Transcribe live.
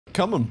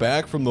Coming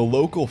back from the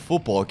local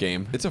football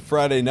game. It's a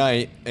Friday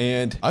night,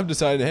 and I've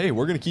decided, hey,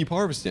 we're going to keep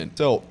harvesting.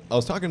 So I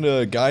was talking to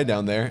a guy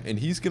down there, and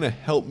he's going to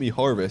help me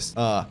harvest.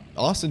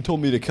 Austin told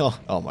me to come.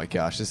 Oh my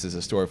gosh, this is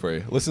a story for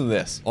you. Listen to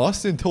this.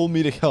 Austin told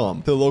me to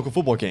come to the local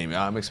football game.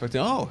 I'm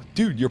expecting, oh,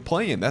 dude, you're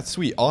playing. That's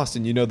sweet.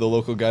 Austin, you know, the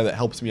local guy that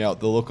helps me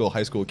out, the local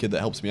high school kid that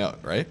helps me out,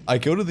 right? I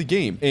go to the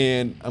game,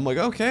 and I'm like,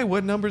 okay,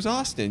 what number's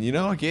Austin? You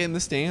know, I get in the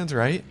stands,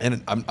 right?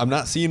 And I'm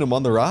not seeing him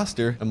on the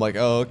roster. I'm like,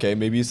 oh, okay,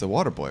 maybe he's the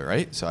water boy,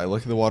 right? So I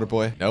look at the water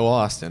boy, no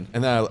Austin.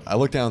 And then I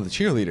look down at the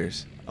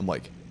cheerleaders. I'm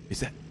like, is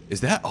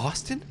that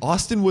Austin?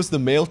 Austin was the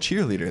male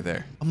cheerleader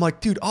there. I'm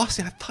like, dude,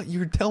 Austin, I thought you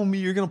were telling me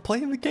you're going to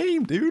play in the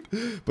game, dude.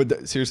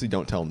 But seriously,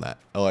 don't tell him that.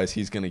 Otherwise,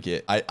 he's going to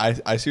get...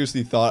 I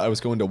seriously thought I was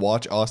going to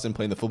watch Austin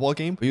play in the football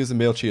game, but he was the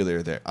male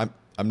cheerleader there.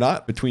 I'm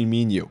not between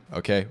me and you,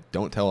 okay?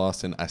 Don't tell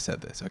Austin I said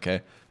this,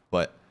 okay?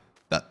 But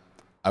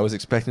I was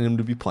expecting him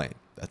to be playing.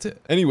 That's it.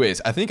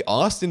 Anyways, I think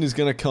Austin is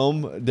going to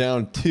come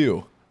down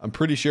too. I'm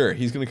pretty sure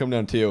he's going to come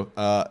down too.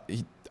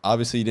 He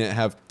obviously didn't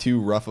have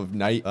too rough of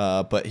night,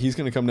 but he's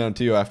going to come down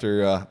too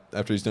after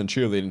he's done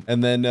cheerleading.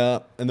 And then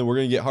we're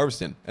going to get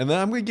harvesting. And then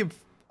I'm going to give,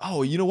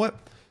 oh, you know what?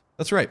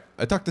 That's right.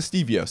 I talked to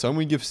Stevio, so I'm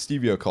going to give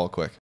Stevio a call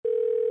quick.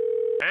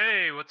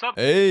 Hey, what's up?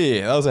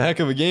 Hey, that was a heck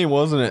of a game,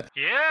 wasn't it?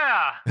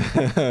 Yeah.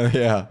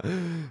 Yeah,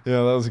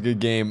 that was a good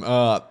game.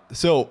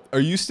 So are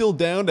you still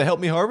down to help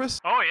me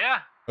harvest? Oh, yeah.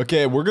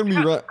 Okay, we're gonna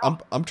be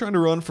I'm trying to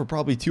run for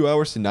probably 2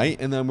 hours tonight,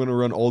 and then I'm gonna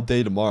run all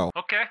day tomorrow.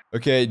 Okay.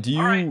 Okay.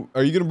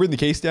 Are you gonna bring the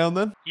case down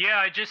then? Yeah,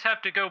 I just have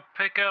to go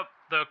pick up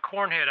the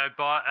corn head I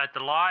bought at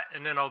the lot,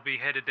 and then I'll be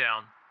headed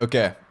down.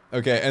 Okay.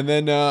 And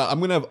then I'm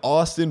gonna have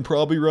Austin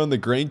probably run the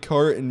grain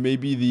cart and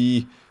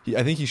maybe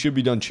I think he should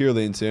be done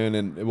cheerleading soon,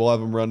 and we'll have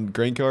him run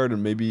grain cart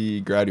and maybe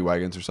grady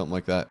wagons or something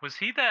like that. Was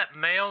he that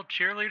male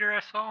cheerleader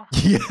I saw?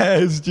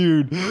 Yes,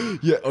 dude.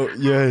 Yeah. Oh,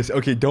 yes.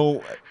 Okay.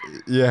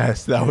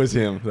 Yes, that was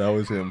him.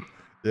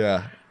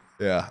 Yeah.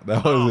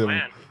 That was him.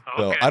 Man.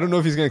 So Okay. I don't know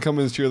if he's gonna come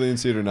in his cheerleading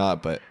suit or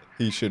not, but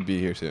he should be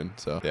here soon.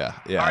 So yeah.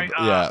 Right,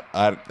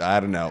 I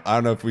don't know. I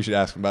don't know if we should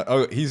ask him about.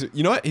 Oh,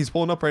 you know what? He's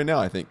pulling up right now.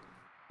 I think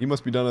he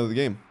must be done with the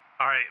game.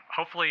 All right.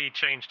 Hopefully he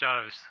changed out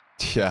of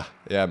his...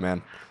 Yeah,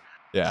 man.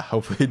 Yeah,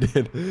 hopefully he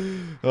did.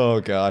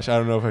 Oh gosh, I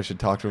don't know if I should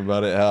talk to him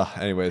about it.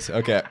 Anyways,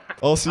 okay.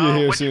 I'll see you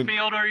here soon. Which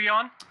field are you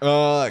on?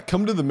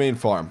 Come to the main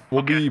farm.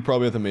 We'll be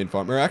probably at the main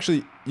farm. Or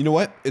actually, you know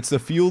what? It's the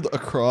field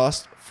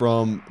across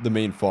from the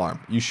main farm.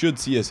 You should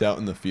see us out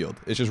in the field.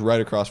 It's just right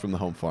across from the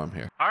home farm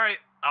here. All right.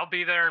 I'll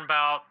be there in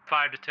about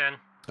 5 to 10.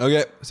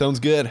 Okay,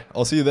 sounds good.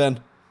 I'll see you then.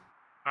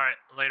 All right,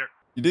 later.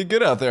 You did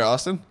good out there,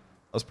 Austin.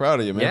 I was proud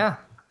of you, man. Yeah.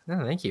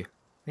 No, thank you.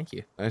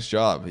 Nice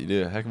job. You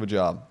did a heck of a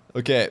job.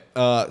 Okay,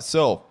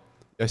 so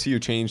I see you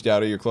changed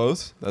out of your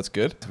clothes. That's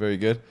good. Very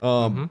good.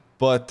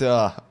 But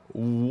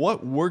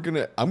what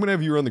I'm gonna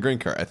have you run the grain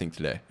cart, I think,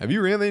 today. Have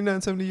you ran the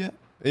 8970 yet?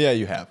 Yeah,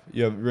 you have.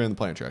 You ran the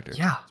planter tractor.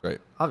 Yeah. That's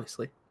right.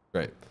 Obviously.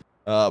 Right.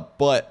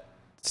 But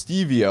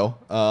Stevio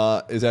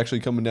is actually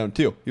coming down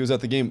too. He was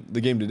at the game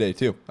today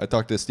too. I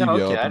talked to Stevio. Oh,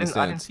 okay. Up I in the didn't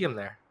stands. see him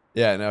there.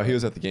 Yeah, no, he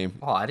was at the game.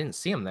 Oh, I didn't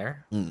see him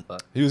there.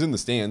 But He was in the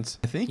stands,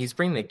 I think. he's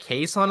bringing the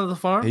case onto the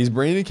farm? He's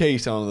bringing a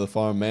case onto the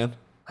farm, man.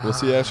 We'll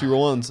see how she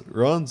runs.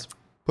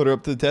 Put her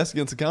up to the test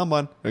against the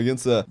combine.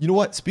 Against the... You know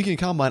what? Speaking of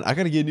combine, I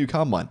got to get a new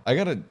combine.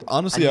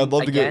 Honestly, I'd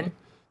love to get...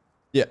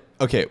 Yeah,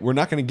 okay. We're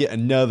not going to get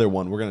another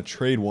one. We're going to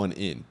trade one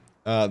in.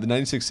 The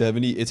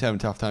 9670, it's having a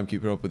tough time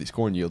keeping up with these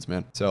corn yields,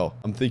 man. So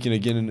I'm thinking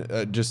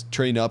again, just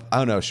train up. I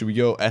don't know. Should we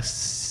go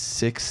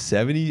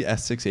S670,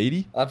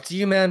 S680? Up to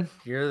you, man.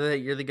 You're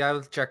the guy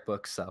with the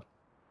checkbook, so.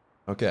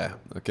 Okay.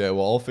 Well,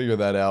 I'll figure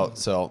that out.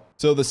 So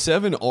the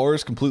 7R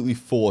is completely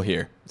full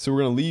here. So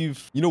we're gonna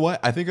leave. You know what?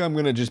 I think I'm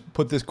gonna just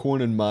put this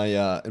corn in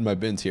my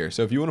bins here.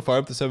 So if you want to fire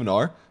up the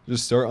 7R,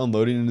 just start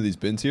unloading into these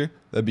bins here.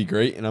 That'd be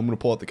great. And I'm gonna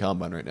pull out the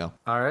combine right now.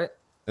 All right.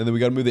 And then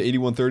we got to move the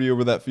 8130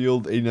 over that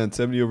field,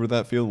 8970 over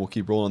that field. We'll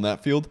keep rolling on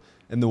that field.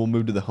 And then we'll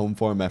move to the home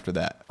farm after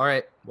that. All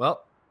right.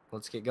 Well,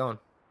 let's get going.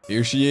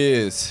 Here she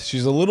is.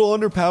 She's a little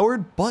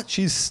underpowered, but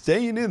she's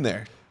staying in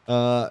there.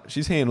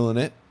 She's handling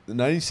it. The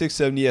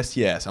 9670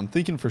 STS. I'm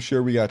thinking for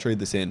sure we got to trade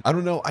this in. I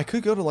don't know. I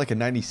could go to like a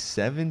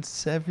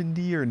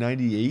 9770 or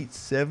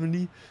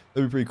 9870.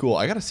 That'd be pretty cool.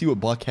 I got to see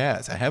what Buck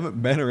has. I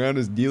haven't been around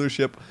his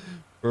dealership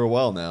for a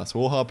while now. So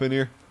we'll hop in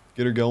here,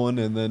 get her going,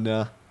 and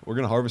then... we're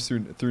going to harvest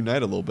through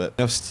night a little bit.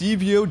 Now,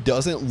 Stevio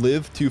doesn't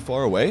live too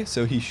far away,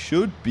 so he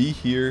should be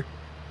here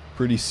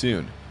pretty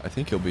soon. I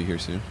think he'll be here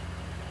soon.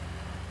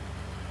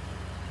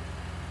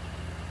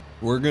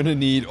 We're going to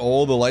need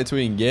all the lights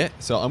we can get,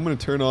 so I'm going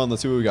to turn on.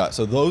 Let's see what we got.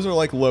 So those are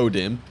like low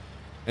dim,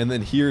 and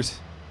then here's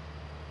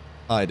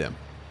high dim,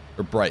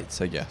 or brights,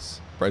 I guess.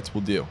 Brights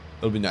will do.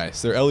 It'll be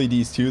nice. They're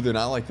LEDs too. They're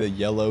not like the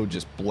yellow,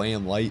 just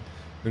bland light.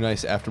 They're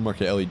nice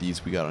aftermarket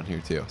LEDs we got on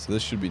here too. So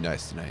this should be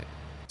nice tonight.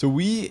 So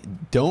we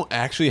don't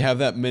actually have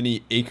that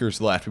many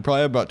acres left. We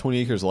probably have about 20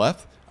 acres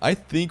left. I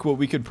think what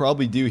we could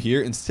probably do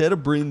here, instead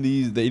of bringing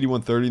the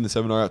 8130 and the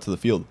 7R out to the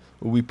field,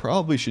 what we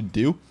probably should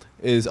do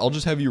is I'll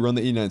just have you run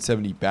the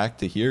 8970 back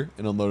to here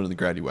and unload in the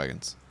grady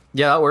wagons.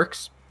 Yeah, that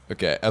works.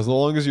 Okay, as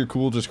long as you're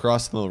cool just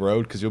crossing the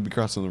road, because you'll be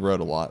crossing the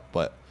road a lot.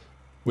 But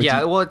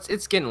yeah, well,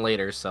 it's getting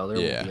later, so there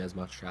won't be as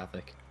much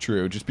traffic.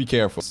 True. Just be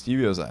careful.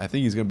 Stevio's, I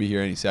think he's gonna be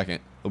here any second.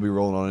 He'll be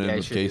rolling on in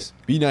with Case.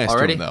 Be nice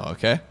Already? to him though,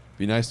 okay?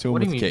 Be nice to him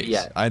with Case.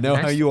 Yeah, I know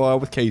nice. how you are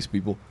with Case,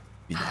 people.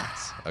 Be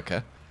nice,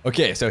 okay?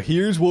 Okay, so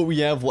here's what we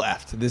have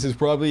left. This is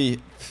probably,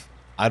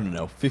 I don't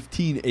know,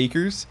 15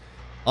 acres.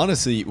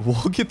 Honestly,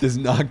 we'll get this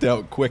knocked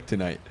out quick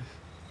tonight.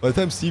 By the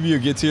time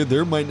Stevio gets here,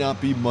 there might not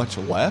be much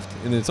left,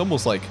 and it's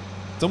almost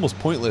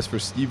pointless for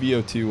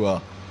Stevio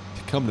to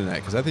come tonight,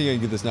 because I think I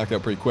can get this knocked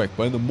out pretty quick.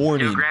 But in the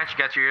morning... Yo, Grant, you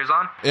got your ears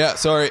on? Yeah,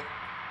 sorry.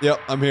 Yep,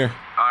 I'm here.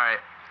 All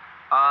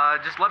right.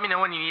 Just let me know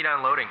when you need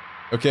unloading.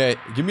 Okay,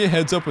 give me a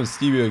heads up when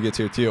Stevio gets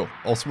here too.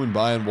 I'll swing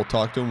by and we'll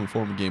talk to him and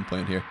form a game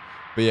plan here.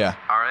 But yeah,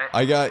 all right.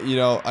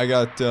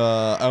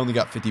 I only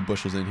got 50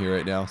 bushels in here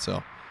right now,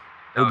 so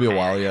it'll be a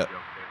while yet.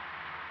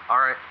 All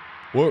right.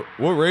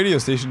 What radio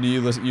station do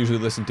you usually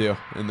listen to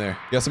in there?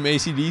 You got some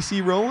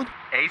AC/DC rolling?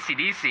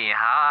 AC/DC?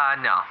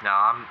 No,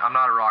 I'm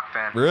not a rock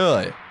fan.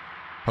 Really?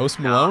 Post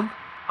Malone? No.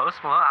 Post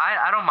Malone?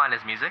 I don't mind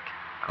his music.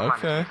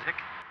 Okay.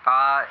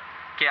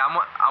 Okay,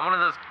 I'm one of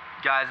those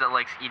guys that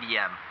likes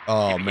EDM.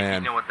 Oh, if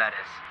man. you know what that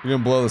is. You're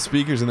gonna blow the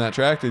speakers in that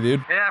tractor,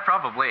 dude. Yeah,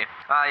 probably.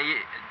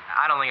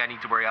 I don't think I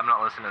need to worry. I'm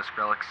not listening to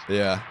Skrillex.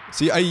 Yeah.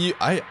 See,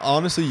 I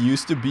honestly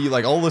used to be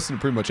like, I'll listen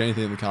to pretty much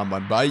anything in the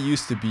combine, but I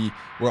used to be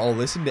where I'll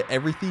listen to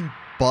everything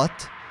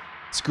but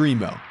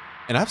Screamo.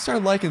 And I've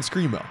started liking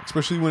Screamo,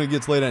 especially when it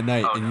gets late at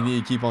night and you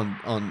need to keep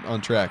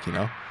on track, you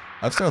know?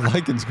 I've started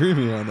liking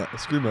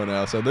Screamo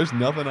now, so there's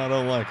nothing I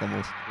don't like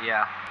almost.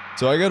 Yeah.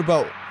 So I got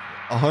about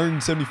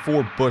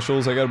 174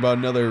 bushels. I got about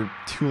another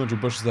 200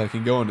 bushels that I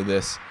can go into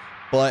this.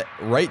 But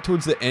right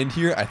towards the end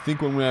here, I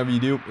think what I'm going to have you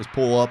do is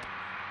pull up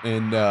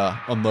and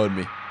unload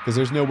me. Because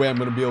there's no way I'm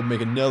going to be able to make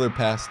another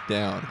pass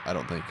down, I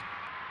don't think.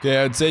 Okay,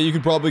 I'd say you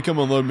could probably come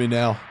unload me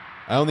now.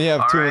 I only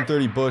have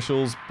 230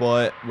 bushels,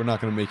 but we're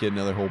not going to make it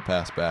another whole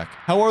pass back.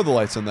 How are the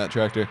lights on that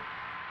tractor?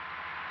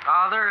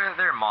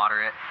 They're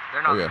moderate.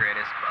 They're not the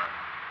greatest,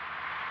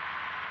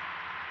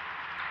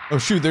 but... Oh,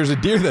 shoot, there's a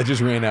deer that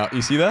just ran out.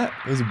 You see that?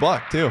 There's a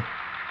buck, too.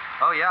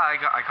 Oh, yeah,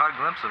 I caught a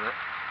glimpse of it.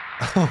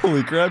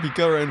 Holy crap, he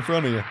cut right in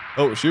front of you.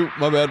 Oh, shoot,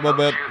 my bad. My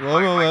bad.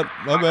 What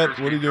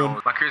are you doing?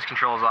 My cruise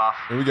control's off.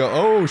 Here we go.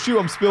 Oh, shoot,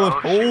 I'm spilling.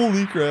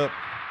 Holy crap.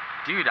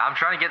 Dude, I'm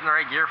trying to get in the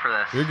right gear for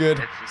this. You're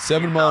good.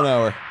 7 mile an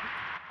hour.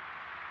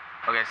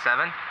 Okay,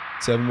 7?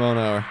 7 mile an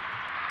hour.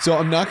 So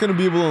I'm not going to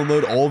be able to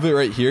unload all of it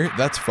right here.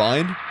 That's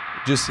fine.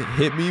 Just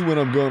hit me when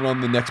I'm going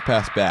on the next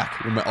pass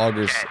back, when my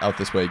auger's out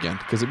this way again,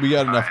 because we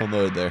got enough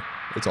unloaded there.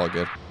 It's all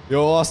good.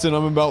 Yo, Austin,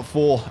 I'm about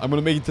full. I'm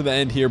going to make it to the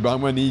end here, but I'm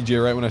going to need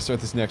you right when I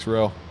start this next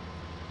row. All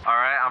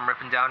right, I'm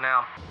ripping down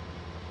now.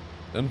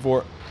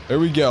 10-4. There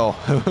we go.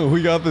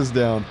 We got this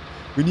down.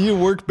 We need to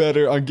work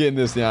better on getting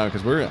this down,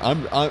 because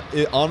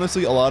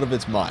honestly, a lot of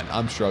it's mine.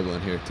 I'm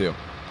struggling here, too.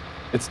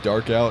 It's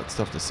dark out. It's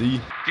tough to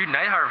see. Dude,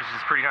 night harvest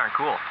is pretty darn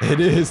cool. It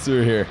is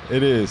through here.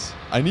 It is.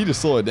 I need to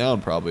slow it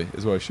down, probably,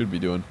 is what I should be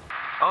doing.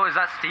 Oh, is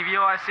that Stevio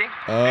I see?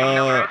 Hey,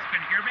 you guys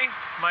can hear me?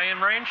 Am I in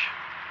range?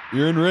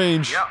 You're in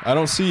range. Yep. I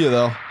don't see you,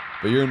 though,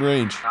 but you're in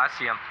range. I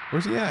see him.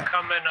 Where's he at?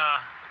 Coming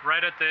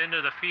right at the end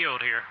of the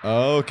field here.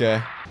 Oh,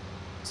 okay.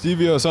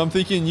 Stevio, so I'm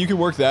thinking you can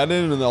work that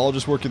in, and then I'll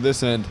just work at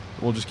this end.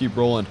 We'll just keep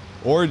rolling.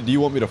 Or do you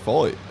want me to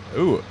follow you?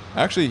 Ooh,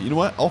 actually, you know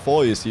what? I'll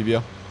follow you,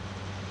 Stevio.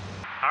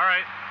 All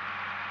right.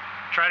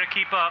 Try to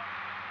keep up.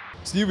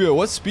 Stevio,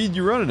 what speed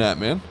you running at,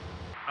 man?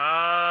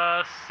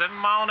 7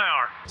 mile an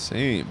hour.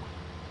 Same.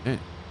 Man,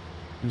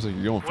 seems like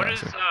you're going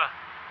faster.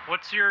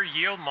 What's your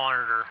yield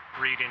monitor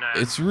reading at?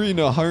 It's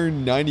reading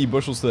 190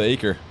 bushels to the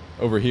acre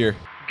over here.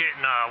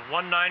 Getting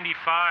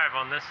 195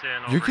 on this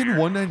end. You're getting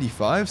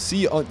 195?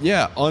 See, on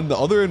the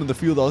other end of the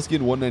field, I was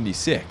getting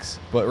 196.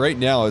 But right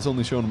now, it's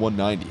only showing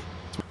 190.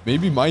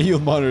 Maybe my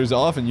yield monitor is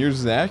off and yours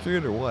is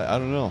accurate or what? I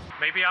don't know.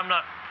 Maybe I'm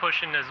not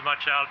pushing as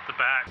much out the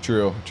back.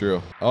 True,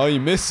 true. Oh,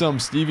 you missed some,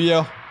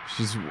 Stevio.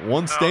 She's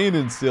one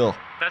standing still.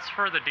 That's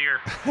for the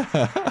deer.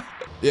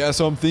 Yeah,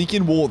 so I'm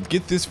thinking we'll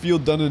get this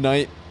field done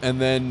tonight,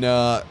 and then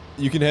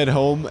you can head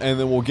home, and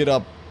then we'll get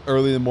up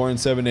early in the morning,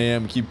 7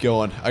 a.m., keep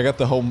going. I got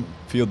the home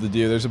field to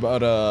do. There's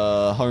about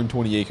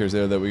 120 acres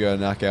there that we got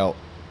to knock out.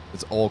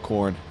 It's all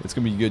corn. It's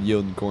going to be good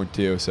yielding corn,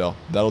 too, so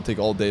that'll take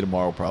all day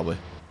tomorrow, probably.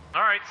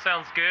 All right,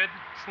 sounds good.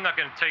 It's not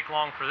going to take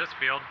long for this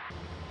field.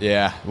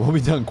 Yeah, we'll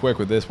be done quick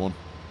with this one,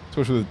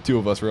 especially with the two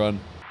of us run.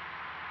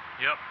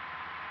 Yep.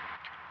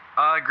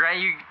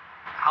 Grant,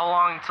 how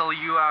long until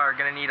you are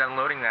going to need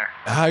unloading there?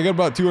 I got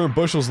about 200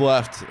 bushels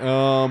left.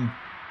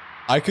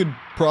 I could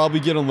probably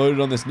get unloaded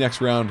on this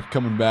next round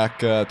coming back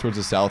towards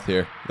the south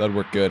here. That'd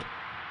work good.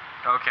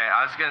 Okay,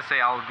 I was going to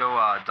say I'll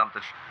go dump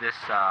this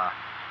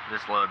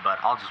load, but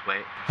I'll just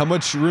wait. How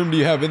much room do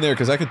you have in there?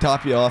 Because I could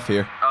top you off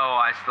here. Oh,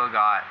 I still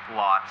got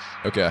lots.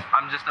 Okay.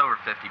 I'm just over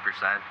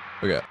 50%.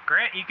 Okay.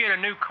 Grant, you get a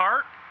new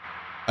cart?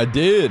 I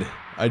did.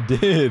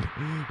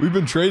 We've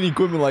been trading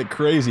equipment like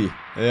crazy.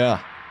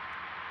 Yeah.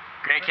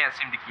 Grant can't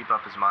seem to keep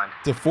up his mind.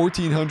 It's a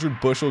 1,400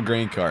 bushel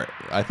grain cart.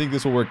 I think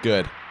this will work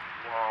good.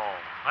 Whoa.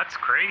 That's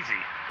crazy.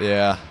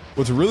 Yeah.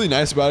 What's really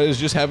nice about it is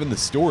just having the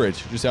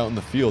storage just out in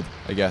the field,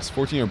 I guess.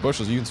 1,400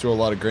 bushels, you can store a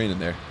lot of grain in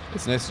there.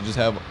 It's nice to just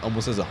have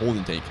almost as a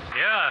holding tank.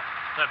 Yeah,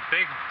 that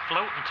big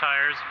floating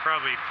tires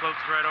probably floats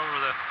right over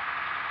the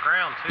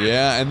ground, too.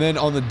 Yeah, and then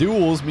on the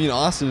duels, me and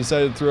Austin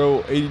decided to throw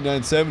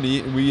 8970,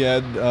 and we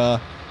had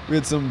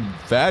some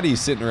fatties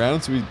sitting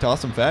around, so we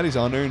tossed some fatties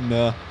on there,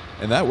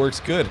 and that works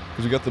good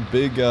because we got the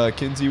big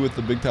Kinsey with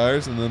the big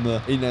tires, and then the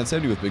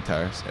 8970 with big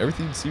tires.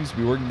 Everything seems to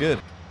be working good.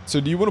 So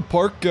do you want to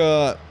park?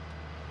 Do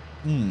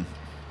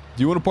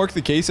you want to park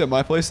the case at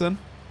my place then,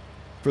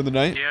 for the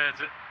night? Yeah,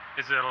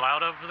 is it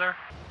allowed over there?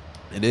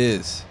 It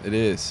is. It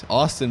is.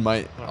 Austin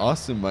might.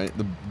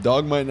 The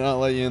dog might not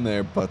let you in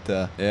there, but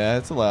yeah,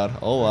 it's allowed.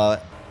 I'll allow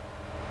it.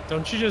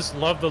 Don't you just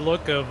love the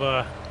look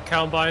of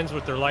combines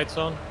with their lights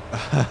on?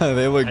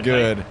 They look At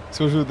good, night?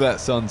 especially with that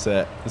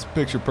sunset. It's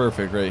picture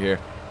perfect right here.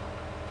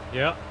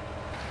 Yeah.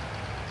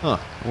 Huh.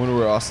 I wonder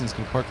where Austin's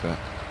gonna park that.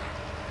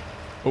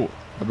 Oh,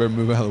 I better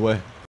move out of the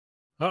way.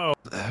 Uh-oh.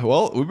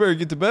 Well, we better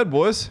get to bed,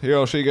 boys. Here,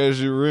 I'll show you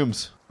guys your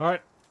rooms. All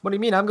right. What do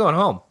you mean? I'm going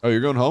home. Oh, you're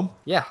going home?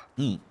 Yeah.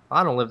 Hmm.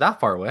 I don't live that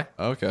far away.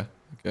 Okay.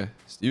 Okay.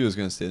 Steve was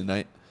gonna stay the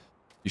night.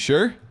 You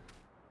sure?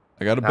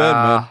 I got a bed,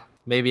 man.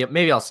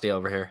 Maybe I'll stay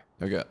over here.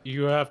 Okay.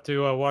 You have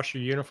to wash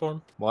your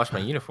uniform? Wash my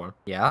uniform.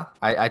 Yeah.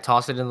 I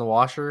toss it in the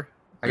washer.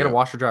 I got a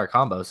washer dryer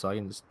combo, so I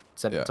can just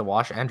set it to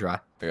wash and dry.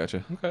 I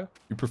gotcha. Okay.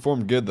 You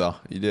performed good though.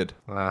 You did.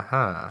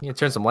 Uh-huh. You gonna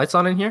turn some lights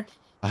on in here?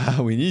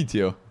 We need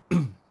to.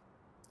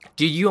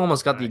 Dude, you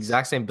almost got the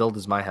exact same build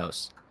as my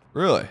house.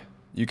 Really?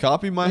 You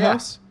copied my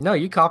house? No,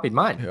 you copied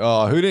mine.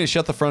 Oh, who didn't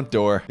shut the front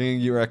door?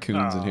 Didn't get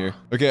raccoons in here.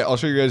 Okay, I'll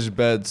show you guys your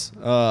beds.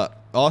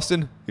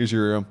 Austin, here's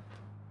your room.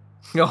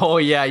 Oh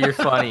yeah, you're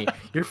funny.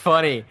 You're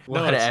funny.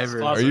 No,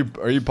 Whatever.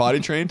 Are you potty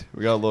trained?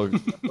 We got a little.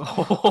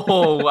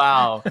 Oh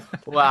wow,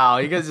 wow!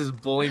 You guys just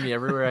bully me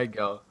everywhere I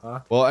go,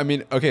 huh? Well, I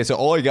mean, okay, so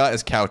all I got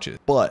is couches,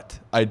 but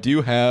I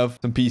do have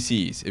some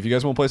PCs. If you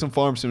guys want to play some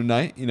Farm Sim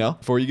tonight, you know,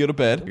 before you go to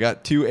bed, I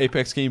got 2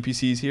 Apex game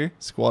PCs here,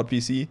 Squad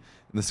PC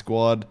and the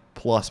Squad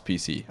Plus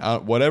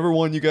PC. Whatever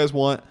one you guys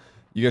want.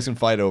 You guys can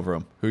fight over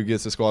them. Who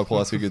gets the Squad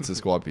Plus, who gets the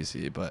Squad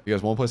PC. But you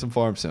guys want to play some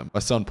Farm Sim. My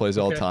son plays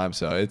all the time,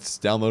 so it's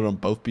downloaded on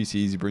both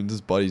PCs. He brings his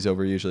buddies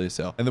over usually.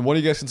 So, and then one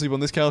of you guys can sleep on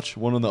this couch,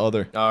 one on the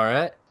other. All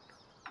right.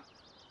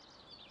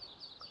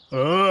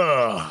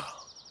 Ugh.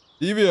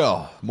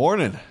 Evio,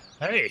 morning.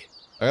 Hey.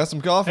 I got some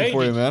coffee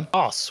for you, man.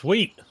 Oh,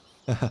 sweet.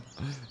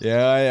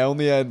 Yeah, I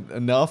only had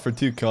enough for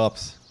 2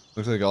 cups.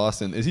 Looks like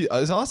Austin. Is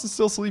Austin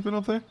still sleeping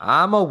up there?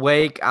 I'm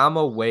awake. I'm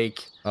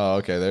awake. Oh,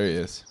 okay, there he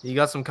is. You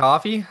got some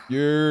coffee?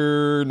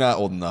 You're not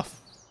old enough.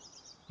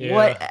 Yeah.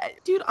 What?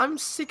 Dude, I'm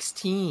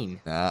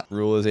 16. Nah,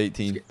 rule is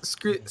 18.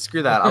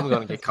 Screw that. I'm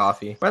going to get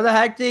coffee. Where the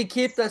heck do you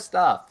keep this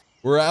stuff?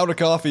 We're out of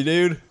coffee,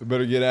 dude. We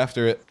better get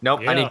after it.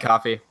 Nope, I Yeah. need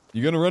coffee.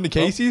 You gonna run to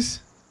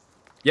Casey's?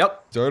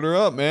 Yep. Start her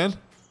up, man.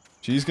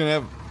 She's gonna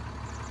have...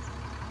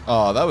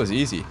 Oh, that was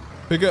easy.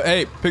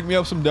 Pick me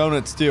up some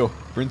donuts, too.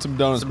 Bring some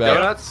donuts back.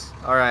 Donuts?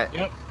 All right.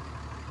 Yep.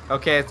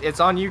 Okay, it's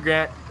on you,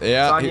 Grant.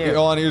 Yeah, It's on you.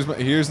 hold on,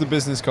 here's the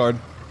business card.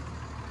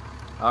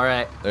 All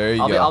right. There you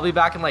go. I'll be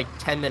back in like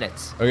 10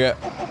 minutes. Okay.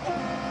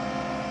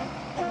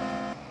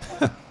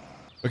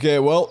 Okay,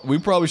 well, we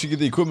probably should get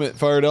the equipment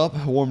fired up,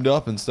 warmed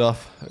up and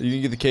stuff. You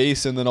can get the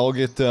case, and then I'll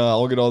get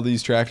all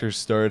these tractors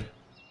started.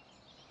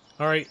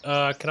 All right.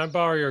 Can I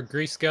borrow your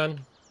grease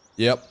gun?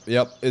 Yep.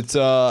 It's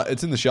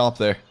in the shop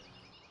there.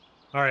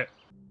 All right.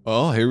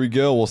 Oh, here we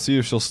go. We'll see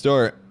if she'll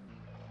start.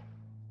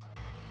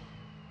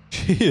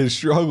 She is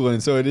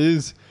struggling, so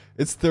it's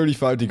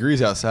 35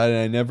 degrees outside, and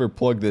I never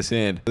plugged this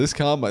in. This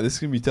is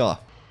gonna be tough.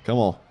 Come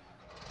on.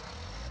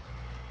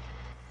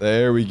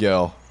 There we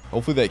go.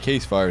 Hopefully that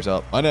case fires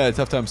up. I had a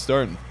tough time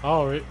starting.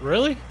 Oh,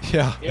 really?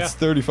 Yeah, Yeah. it's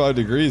 35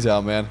 degrees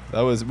out, man.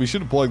 We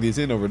should have plugged these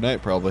in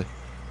overnight, probably.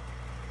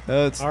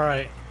 That's All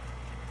right.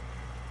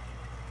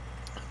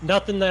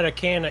 Nothing that a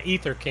can of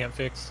ether can't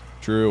fix.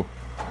 true.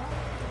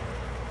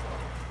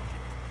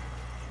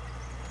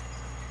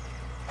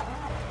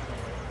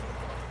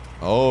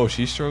 Oh,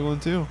 she's struggling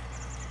too.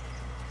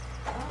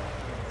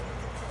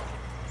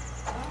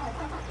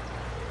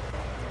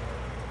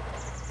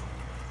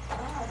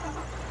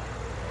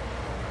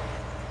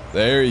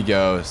 There he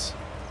goes.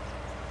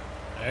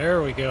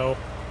 There we go.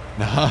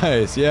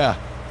 Nice, yeah.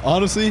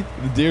 Honestly,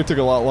 the deer took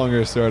a lot longer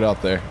to start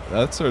up there.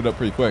 That started up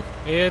pretty quick.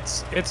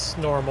 It's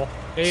normal.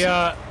 Hey,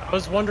 I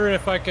was wondering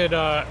if I could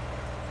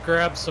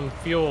grab some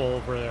fuel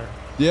over there.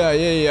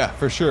 Yeah,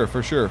 for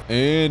sure.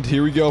 And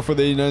here we go for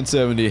the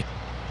 8970.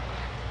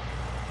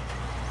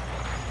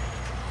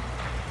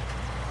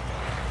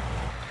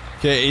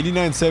 Okay,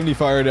 8970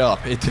 fired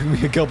up. It took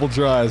me a couple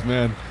tries,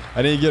 man.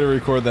 I didn't get to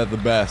record that the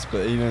best,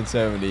 but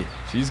 8970,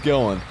 she's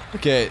going.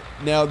 Okay,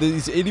 now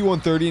these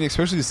 8130 and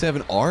especially the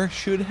 7R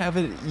should have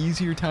an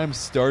easier time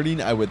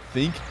starting, I would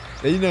think.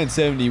 The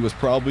 8970 was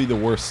probably the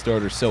worst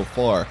starter so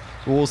far,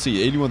 but we'll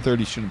see.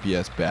 8130 shouldn't be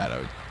as bad,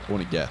 I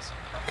want to guess.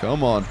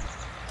 Come on.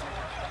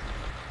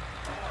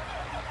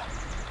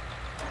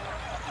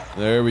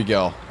 There we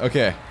go.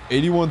 Okay,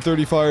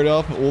 8130 fired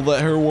up. We'll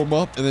let her warm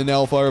up, and then now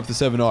I'll fire up the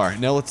 7R.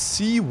 Now let's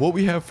see what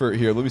we have for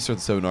here. Let me start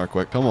the 7R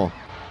quick. Come on.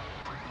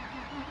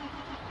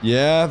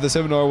 Yeah, the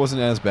 7R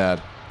wasn't as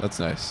bad. That's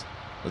nice.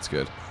 That's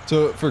good.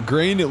 So for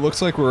grain, it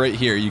looks like we're right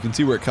here. You can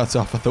see where it cuts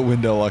off at the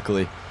window,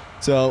 luckily.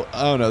 So,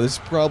 I don't know. This is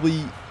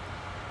probably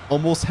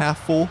almost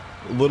half full.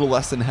 A little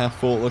less than half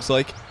full, it looks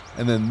like.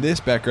 And then this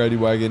back gravity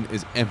wagon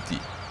is empty.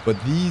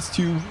 But these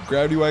two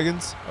gravity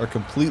wagons are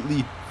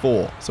completely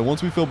full. So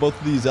once we fill both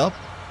of these up,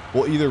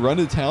 we'll either run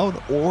to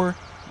town or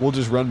we'll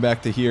just run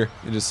back to here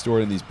and just store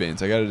it in these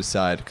bins. I got to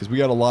decide because we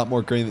got a lot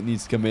more grain that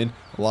needs to come in.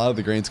 A lot of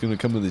the grain's going to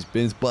come in these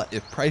bins. But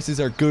if prices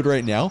are good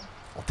right now,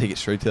 I'll take it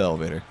straight to the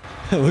elevator.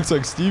 It looks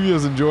like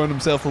Stevie's enjoying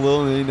himself a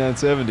little in the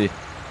 8970.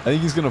 I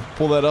think he's going to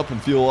pull that up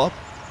and fuel up.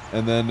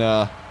 And then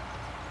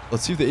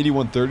let's see if the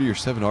 8130 or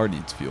 7R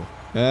needs fuel.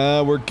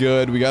 We're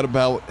good. We got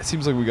about, it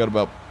seems like we got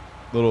about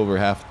a little over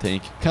half a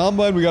tank.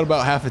 Combine, we got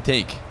about half a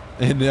tank.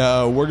 And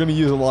we're going to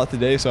use a lot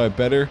today, so I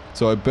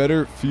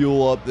better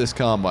fuel up this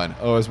combine.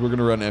 Oh, as we're going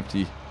to run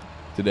empty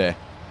today.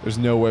 There's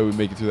no way we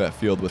make it through that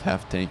field with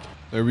half a tank.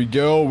 There we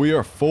go. We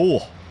are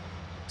full.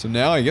 So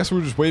now I guess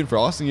we're just waiting for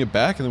Austin to get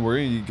back, and then we're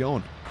going to get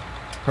going.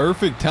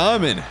 Perfect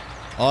timing.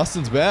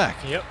 Austin's back.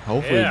 Yep.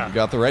 Hopefully we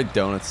got the right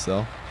donuts,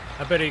 though.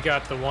 I bet he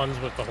got the ones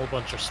with the whole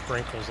bunch of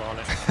sprinkles on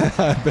it.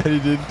 I bet he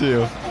did,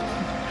 too.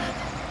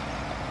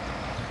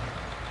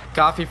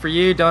 Coffee for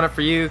you, donut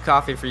for you,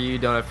 coffee for you,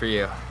 donut for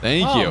you.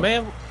 Thank you. Oh,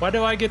 man. Why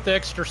do I get the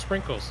extra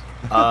sprinkles?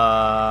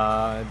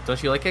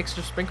 Don't you like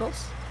extra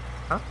sprinkles?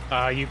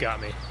 Huh? You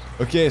got me.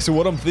 Okay, so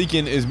what I'm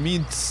thinking is me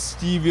and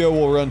Stevia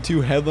will run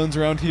 2 headlands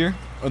around here.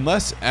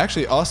 Unless,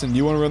 actually, Austin, do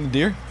you want to run the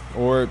deer?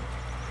 Or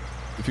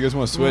if you guys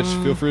want to switch,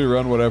 feel free to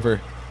run whatever.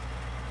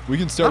 We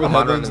can start with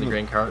headlands. In the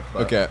grain cart.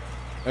 But... Okay.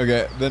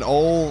 Okay, then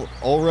I'll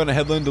run a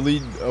headland to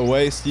lead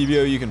away.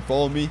 Stevio, you can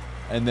follow me.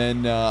 And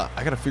then I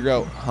got to figure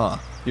out,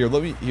 Here,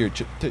 let me,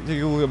 take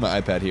a look at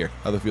my iPad here,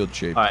 how the field's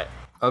shaped. All right.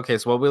 Okay,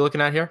 so what are we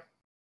looking at here?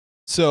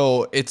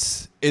 So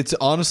it's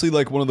honestly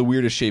like one of the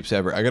weirdest shapes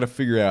ever. I got to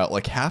figure out,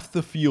 like half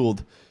the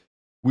field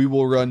we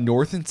will run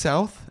north and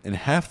south, and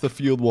half the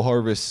field will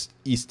harvest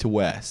east to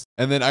west.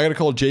 And then I got to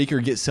call Jake or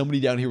get somebody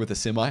down here with a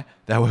semi.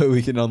 That way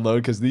we can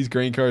unload, because these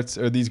grain carts,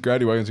 or these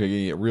gravity wagons are going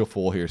to get real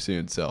full here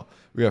soon. So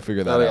we got to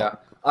figure that out. Yeah.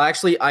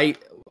 Actually, I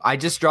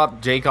just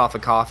dropped Jake off a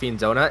coffee and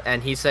donut,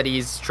 and he said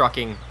he's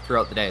trucking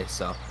throughout the day.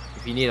 So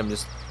if you need him,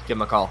 just give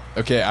him a call.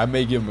 Okay, I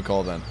may give him a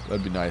call then.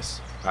 That'd be nice.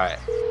 All right.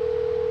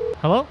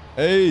 Hello?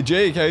 Hey,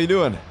 Jake, how you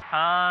doing?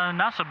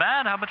 Not so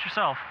bad. How about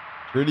yourself?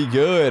 Pretty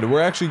good.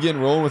 We're actually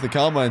getting rolling with the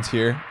combines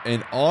here,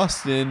 and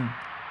Austin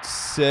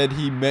said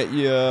he met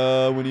you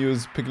when he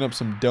was picking up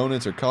some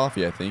donuts or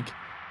coffee, I think.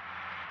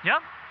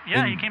 Yep.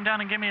 Yeah, he came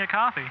down and gave me a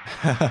coffee.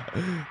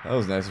 That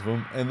was nice of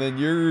him. And then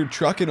you're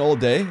trucking all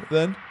day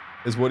then,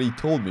 is what he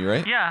told me,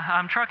 right? Yeah,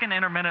 I'm trucking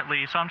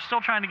intermittently, so I'm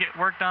still trying to get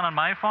work done on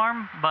my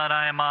farm, but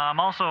I'm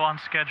also on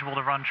schedule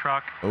to run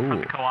truck for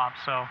the co-op,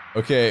 so.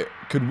 Okay,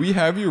 could we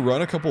have you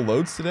run a couple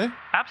loads today?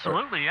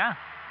 Absolutely, yeah.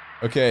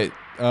 Okay,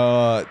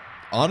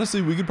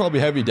 honestly, we could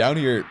probably have you down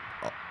here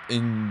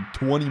in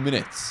 20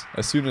 minutes,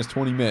 as soon as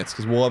 20 minutes,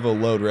 because we'll have a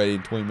load ready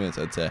in 20 minutes,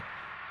 I'd say.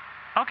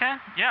 Okay,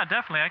 yeah,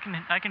 definitely.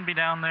 I can be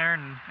down there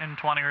in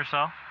 20 or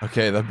so.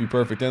 Okay, that'd be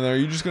perfect. And then are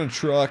you just gonna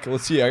truck?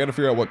 Let's see. I gotta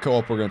figure out what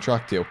co-op we're gonna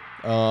truck to.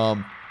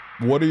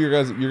 What are your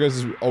guys? Your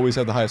guys always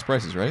have the highest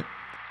prices, right?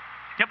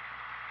 Yep.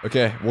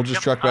 Okay, we'll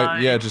just truck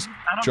back. Yeah, just.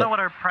 I don't know what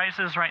our price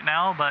is right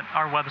now, but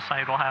our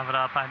website will have it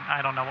up.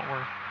 I don't know what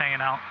we're paying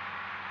out.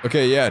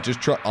 Okay, yeah,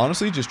 just truck.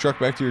 Honestly, just truck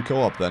back to your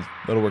co-op then.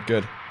 That'll work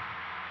good.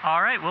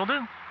 All right, will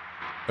do.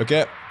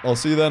 Okay, I'll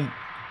see you then.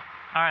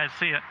 All right,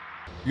 see ya.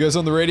 You guys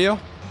on the radio?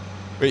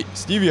 Wait,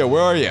 Stevia,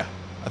 where are you?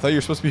 I thought you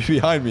were supposed to be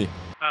behind me.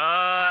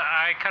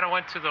 I kind of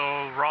went to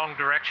the wrong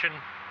direction.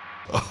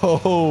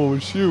 Oh,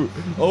 shoot.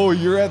 Oh,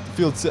 you're at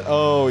field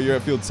you're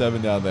at field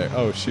 7 down there.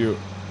 Oh, shoot.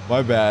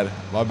 My bad.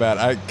 My bad.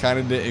 I kind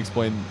of didn't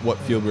explain what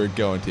field we were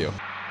going to.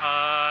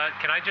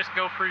 Can I just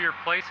go through your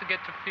place and get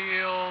to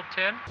field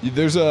 10?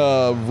 There's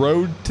a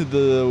road to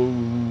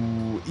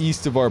the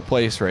east of our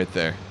place right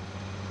there.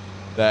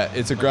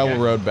 It's a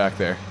gravel road back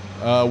there.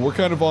 We're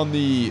kind of on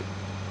the...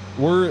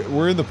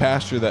 We're in the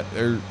pasture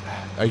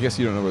I guess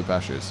you don't know where the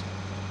pasture is.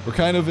 We're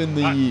kind of in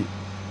the...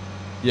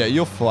 Yeah,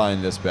 you'll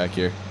find us back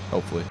here,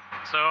 hopefully.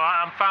 So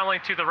I'm finally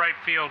to the right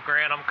field,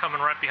 Grant. I'm coming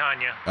right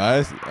behind you.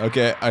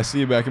 Okay, I see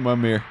you back in my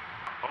mirror.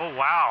 Oh,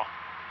 wow.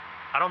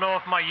 I don't know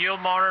if my yield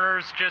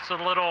monitor's just a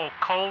little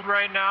cold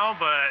right now,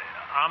 but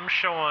I'm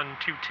showing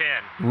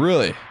 210.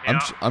 Really? Yeah.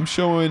 I'm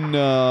showing,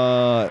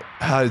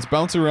 it's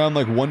bouncing around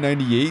like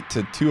 198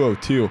 to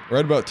 202.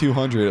 Right about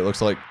 200, it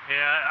looks like.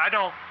 Yeah, I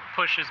don't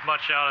push as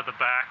much out of the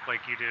back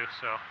like you do,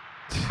 so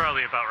it's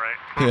probably about right.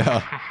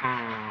 Yeah.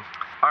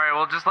 All right,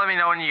 well, just let me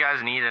know when you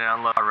guys need it, and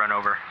I'll run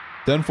over.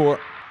 10-4.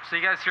 So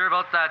you guys hear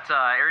about that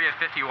Area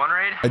 51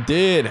 raid? I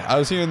did. I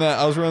was hearing that.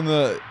 I was running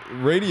the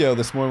radio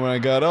this morning when I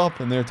got up,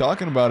 and they're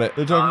talking about it.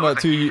 They're talking about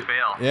two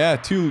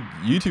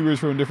YouTubers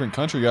from a different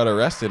country got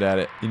arrested at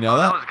it. You know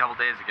that? That was a couple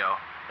days ago,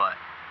 but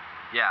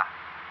yeah.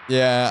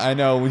 Yeah, I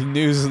know.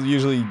 News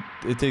usually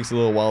it takes a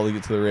little while to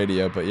get to the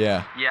radio, but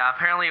yeah. Yeah,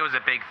 apparently it was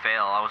a big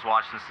fail. I was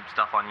watching some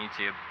stuff on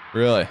YouTube.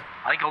 Really?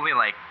 I think only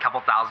like a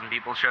couple thousand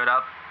people showed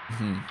up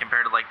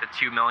compared to like the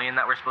 2 million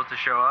that were supposed to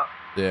show up.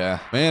 Yeah.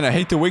 Man, I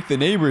hate to wake the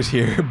neighbors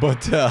here,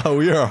 but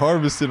we are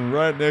harvesting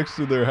right next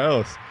to their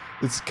house.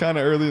 It's kind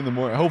of early in the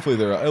morning. Hopefully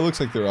they're up. It looks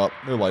like they're up.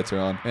 Their lights are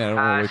on. Man, I don't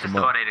want to wake them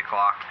up. It's just about 8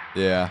 o'clock.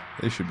 Yeah,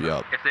 they should be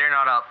up. If they're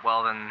not up,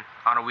 well then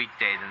on a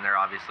weekday, then they're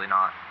obviously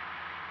not.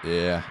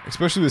 Yeah,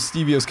 especially with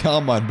Stevio's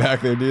combine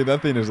back there, dude.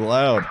 That thing is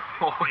loud.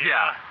 Oh,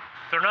 yeah.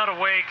 If they're not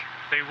awake,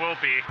 they will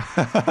be.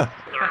 Am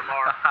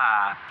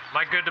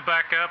I good to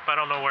back up? I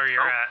don't know where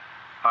you're at.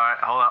 All right,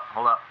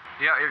 hold up.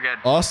 Yeah, you're good.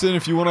 Austin,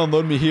 if you want to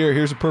unload me here,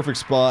 here's a perfect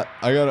spot.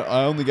 I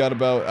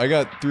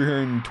got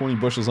 320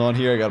 bushels on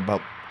here. I got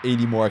about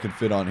 80 more I could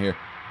fit on here.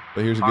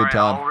 But here's a good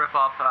time. I'll rip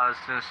up as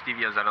soon as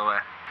Stevio's out of the way.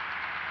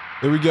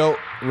 There we go.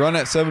 Run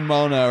at 7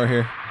 mile an hour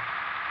here.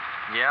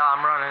 Yeah,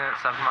 I'm running at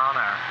 7 mile an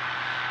hour.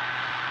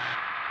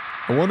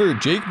 I wonder,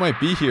 Jake might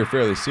be here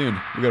fairly soon.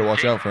 We gotta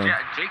watch out for him. Yeah,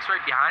 Jake's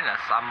right behind us.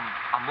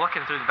 I'm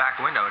looking through the back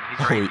window and he's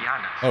right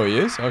behind us. Oh, he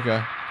is? Okay.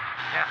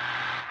 Yeah.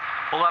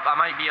 Hold up, I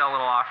might be a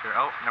little off here.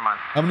 Oh, never mind.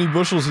 How many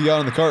bushels you got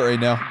in the cart right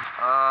now?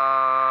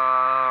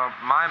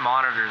 My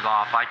monitor's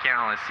off. I can't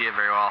really see it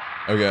very well.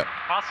 Okay.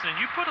 Austin,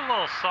 you put a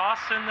little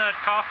sauce in that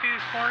coffee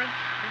this morning?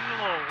 It's a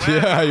little wet.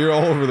 Yeah, you're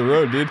all over the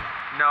road, dude.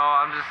 No,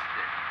 I'm just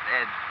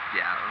kidding.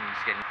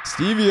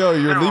 Stevio,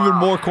 you're leaving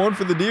more corn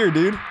for the deer,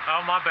 dude.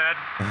 Oh, my bad.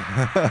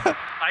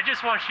 I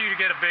just want you to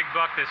get a big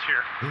buck this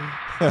year.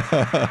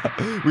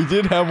 We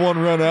did have one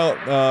run out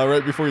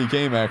right before you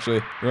came,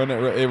 actually.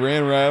 It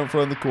ran right out in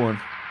front of the corn.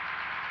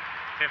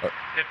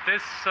 If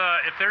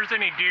there's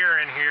any deer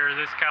in here,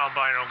 this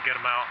combine will get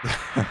them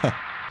out.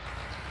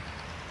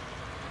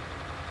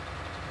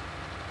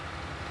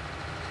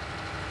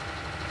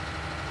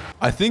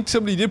 I think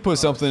somebody did put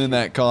something in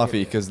that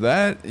coffee, because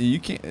that, you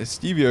can't,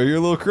 Stevio, you're a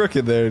little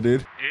crooked there,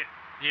 dude.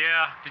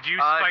 Yeah, did you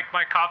spike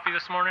my coffee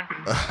this morning?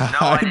 No,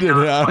 I didn't.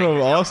 I don't know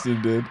if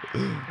Austin did.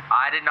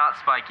 I did not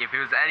spike. If it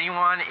was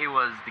anyone, it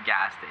was the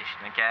gas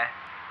station, okay?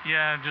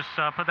 Yeah, just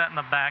put that in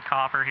the back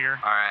hopper here.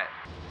 All right.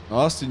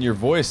 Austin, your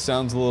voice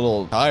sounds a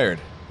little tired.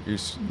 You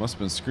must have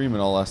been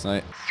screaming all last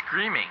night.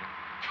 Screaming?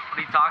 What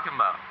are you talking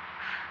about?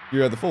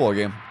 You're at the football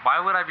game. Why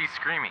would I be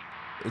screaming?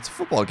 It's a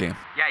football game.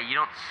 Yeah, you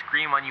don't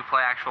scream when you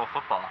play actual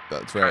football.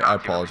 That's right. I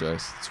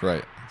apologize. That's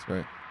right. That's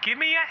right. Give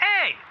me an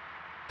A.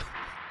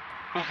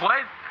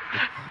 What?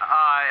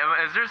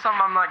 Is there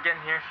something I'm not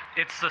getting here?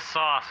 It's the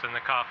sauce in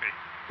the coffee.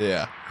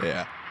 Yeah,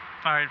 yeah.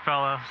 All right,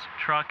 fellas.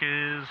 Truck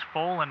is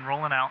full and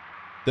rolling out.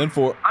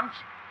 10-4.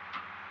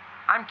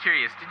 I'm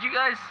curious. Did you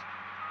guys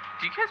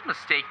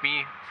mistake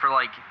me for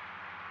like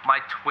my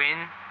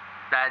twin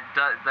that's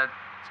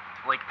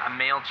like a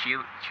male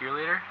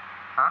cheerleader?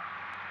 Huh?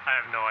 I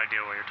have no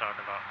idea what you're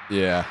talking about.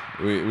 Yeah,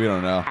 we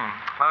don't know.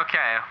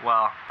 Okay,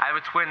 well, I have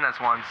a twin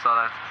that's one, so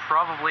that's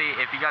probably,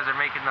 if you guys are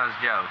making those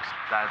jokes,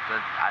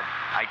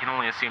 I can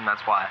only assume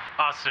that's why.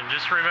 Austin,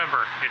 just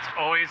remember, it's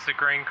always the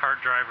grain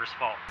cart driver's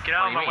fault. Get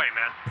out of my way,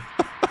 man.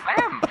 I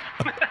am.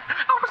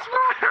 I was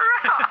moving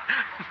around.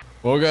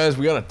 Well, guys,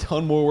 we got a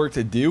ton more work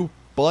to do,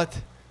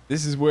 but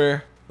this is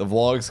where the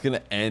vlog's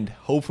gonna end.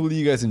 Hopefully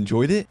you guys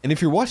enjoyed it, and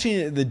if you're watching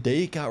it the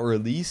day it got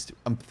released,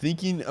 I'm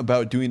thinking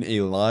about doing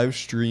a live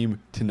stream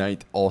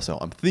tonight also.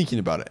 I'm thinking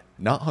about it,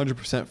 not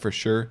 100% for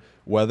sure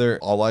whether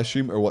I'll live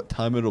stream or what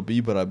time it'll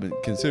be, but I've been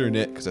considering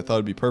it because I thought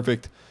it'd be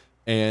perfect.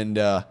 And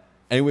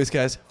anyways,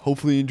 guys,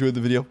 hopefully you enjoyed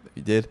the video. If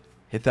you did,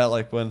 hit that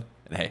like button,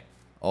 and hey,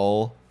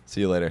 I'll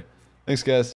see you later. Thanks, guys.